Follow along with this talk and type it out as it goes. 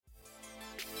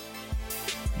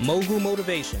Mogul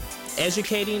Motivation,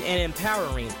 educating and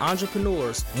empowering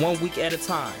entrepreneurs 1 week at a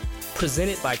time.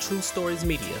 Presented by True Stories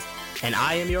Media. And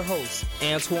I am your host,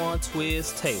 Antoine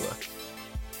Twiz Taylor.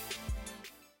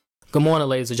 Good morning,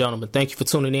 ladies and gentlemen. Thank you for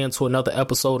tuning in to another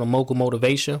episode of Mogul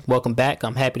Motivation. Welcome back.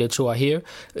 I'm happy that you are here.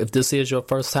 If this is your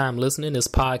first time listening, this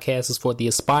podcast is for the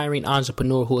aspiring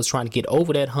entrepreneur who is trying to get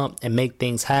over that hump and make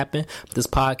things happen. This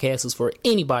podcast is for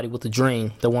anybody with a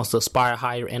dream that wants to aspire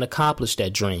higher and accomplish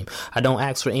that dream. I don't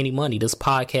ask for any money. This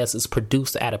podcast is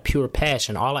produced out of pure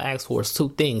passion. All I ask for is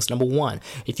two things. Number one,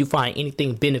 if you find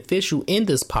anything beneficial in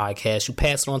this podcast, you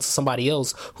pass it on to somebody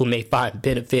else who may find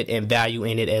benefit and value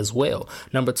in it as well.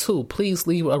 Number two, please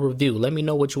leave a review. Let me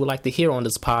know what you would like to hear on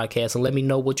this podcast, and let me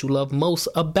know what you love most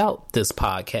about this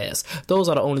podcast. Those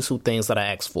are the only two things that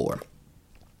I ask for.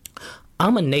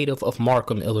 I'm a native of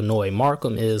Markham, Illinois.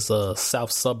 Markham is a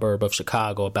south suburb of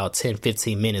Chicago, about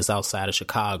 10-15 minutes outside of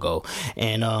Chicago.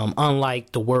 And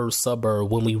unlike the word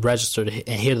suburb, when we register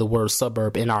and hear the word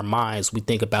suburb in our minds, we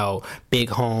think about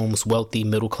big homes, wealthy,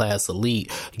 middle-class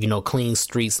elite, clean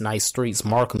streets, nice streets.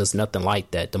 Markham is nothing like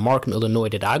that. The Markham, Illinois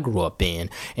that I grew up in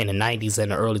the 90s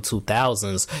and the early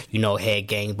 2000s, had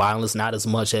gang violence, not as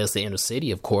much as the inner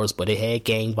city, of course, but it had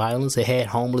gang violence, it had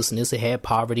homelessness, it had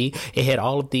poverty, it had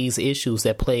all of these issues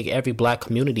that plague every black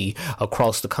community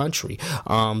across the country.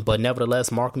 But nevertheless,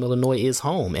 Markham, Illinois is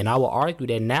home. And I will argue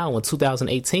that now in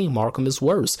 2018, Markham is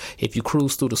worse. If you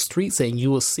cruise through the streets, and you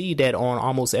will see that on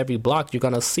almost every block, you're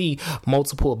going to see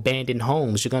multiple abandoned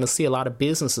homes. You're going to see a lot of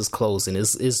businesses closing.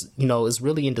 It's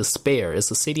really in despair.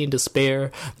 It's a city in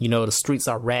despair. The streets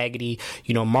are raggedy.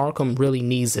 Markham really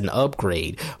needs an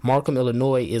upgrade. Markham,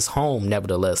 Illinois is home.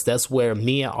 Nevertheless, that's where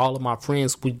me and all of my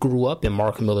friends, we grew up in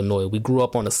Markham, Illinois. We grew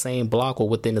up on the same block or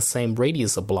within the same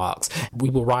radius of blocks.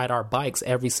 We would ride our bikes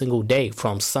every single day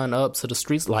from sun up to the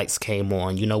street lights came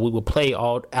on. We would play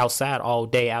outside all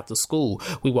day after school.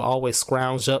 We would always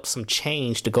scrounge up some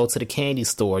change to go to the candy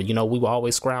store. We would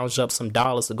always scrounge up some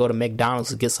dollars to go to McDonald's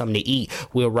to get something to eat.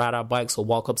 We'll ride our bikes or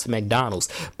walk up to McDonald's.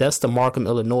 That's the Markham,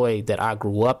 Illinois that I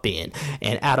grew up in.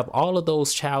 And out of all of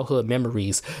those childhood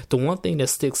memories, the one thing that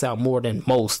sticks out more than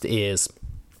most is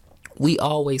we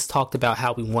always talked about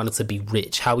how we wanted to be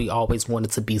rich, how we always wanted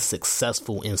to be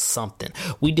successful in something.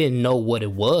 We didn't know what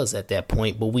it was at that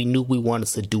point, but we knew we wanted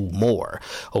to do more.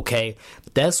 Okay,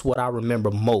 that's what I remember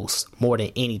more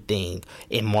than anything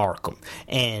in Markham.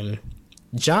 And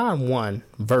John 1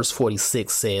 verse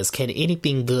 46 says, "Can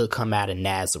anything good come out of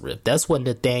Nazareth?" That's what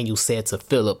Nathanael said to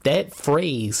Philip. That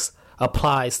phrase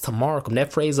applies to Markham.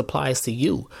 That phrase applies to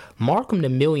you. Markham to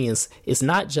Millions is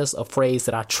not just a phrase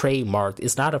that I trademarked.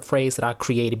 It's not a phrase that I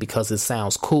created because it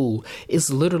sounds cool. It's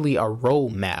literally a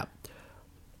roadmap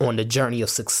on the journey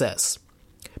of success.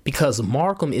 Because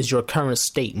Markham is your current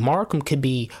state. Markham can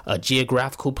be a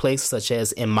geographical place, such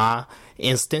as in my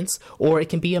instance, or it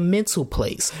can be a mental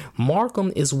place.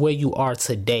 Markham is where you are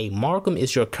today. Markham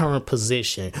is your current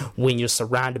position when you're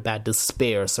surrounded by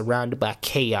despair, surrounded by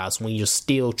chaos, when you're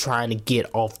still trying to get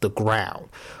off the ground.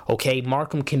 Okay,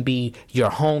 Markham can be your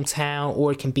hometown,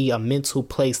 or it can be a mental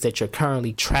place that you're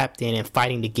currently trapped in and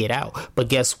fighting to get out. But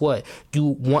guess what? You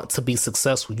want to be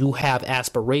successful. You have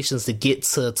aspirations to get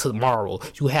to tomorrow.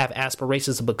 You have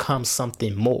aspirations to become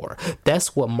something more.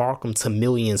 That's what Markham to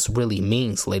Millions really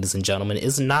means, ladies and gentlemen.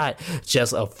 It's not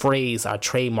just a phrase I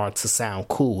trademarked to sound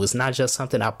cool. It's not just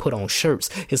something I put on shirts.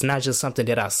 It's not just something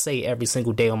that I say every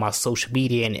single day on my social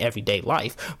media and everyday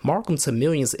life. Markham to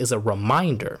Millions is a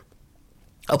reminder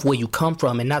of where you come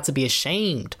from, and not to be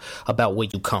ashamed about where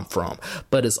you come from,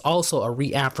 but it's also a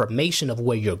reaffirmation of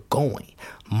where you're going.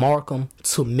 Markham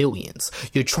to Millions.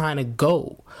 You're trying to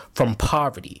go from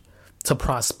poverty to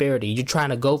prosperity. You're trying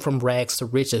to go from rags to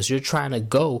riches. You're trying to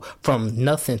go from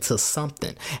nothing to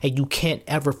something. And you can't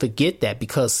ever forget that,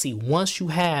 because see, once you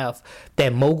have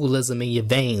that mogulism in your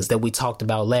veins that we talked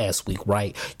about last week,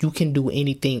 right? You can do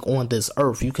anything on this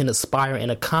earth. You can aspire and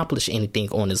accomplish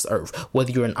anything on this earth, whether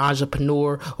you're an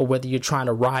entrepreneur or whether you're trying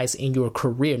to rise in your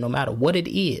career. No matter what it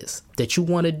is that you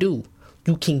want to do,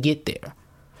 you can get there.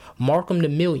 Markham to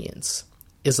Millions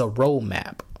is a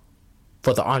roadmap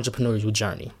for the entrepreneurial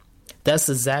journey. That's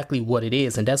exactly what it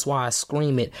is, and that's why I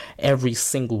scream it every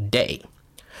single day.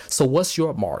 So what's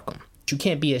your Markham? You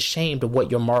can't be ashamed of what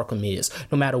your Markham is,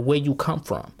 no matter where you come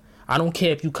from. I don't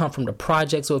care if you come from the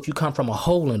projects or if you come from a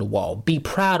hole in the wall. Be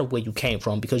proud of where you came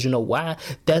from, because you know why?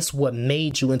 That's what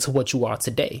made you into what you are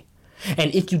today.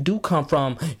 And if you do come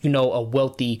from, a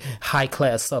wealthy,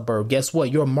 high-class suburb, guess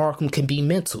what? Your Markham can be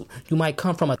mental. You might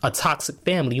come from a toxic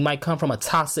family. You might come from a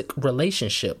toxic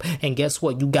relationship. And guess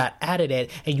what? You got out of that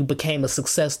and you became a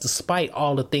success despite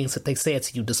all the things that they said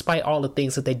to you, despite all the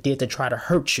things that they did to try to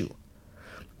hurt you.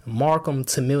 Markham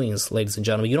to Millions, ladies and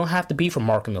gentlemen. You don't have to be from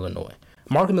Markham, Illinois.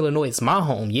 Markham, Illinois is my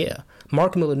home, yeah.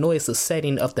 Markham, Illinois is the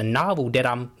setting of the novel that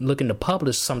I'm looking to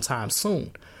publish sometime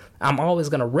soon. I'm always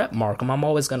going to rep Markham. I'm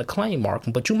always going to claim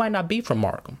Markham, but you might not be from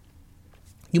Markham.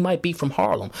 You might be from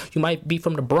Harlem. You might be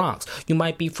from the Bronx. You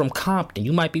might be from Compton.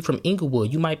 You might be from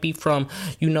Inglewood. You might be from,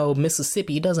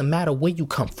 Mississippi. It doesn't matter where you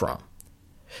come from.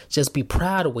 Just be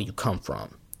proud of where you come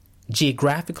from,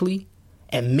 geographically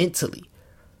and mentally,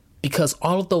 because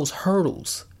all of those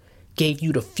hurdles gave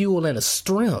you the fuel and the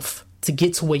strength to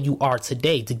get to where you are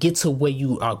today, to get to where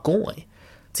you are going,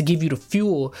 to give you the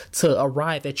fuel to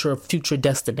arrive at your future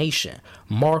destination.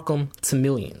 Markham to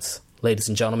Millions, ladies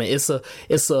and gentlemen. It's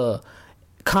a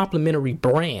complimentary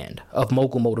brand of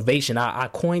Mogul Motivation. I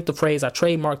coined the phrase, I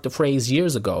trademarked the phrase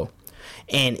years ago,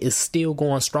 and it's still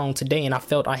going strong today. And I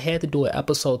felt I had to do an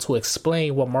episode to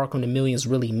explain what Markham to Millions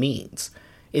really means.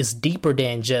 It's deeper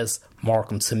than just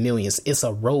Markham to Millions. It's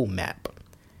a roadmap.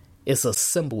 It's a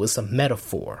symbol. It's a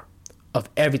metaphor of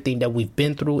everything that we've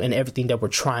been through and everything that we're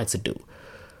trying to do.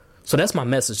 So that's my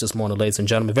message this morning, ladies and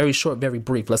gentlemen. Very short, very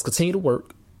brief. Let's continue to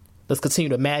work. Let's continue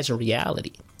to imagine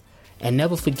reality. And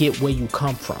never forget where you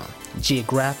come from,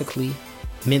 geographically,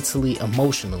 mentally,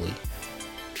 emotionally.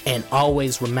 And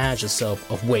always remind yourself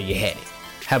of where you're headed.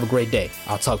 Have a great day.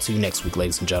 I'll talk to you next week,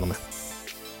 ladies and gentlemen.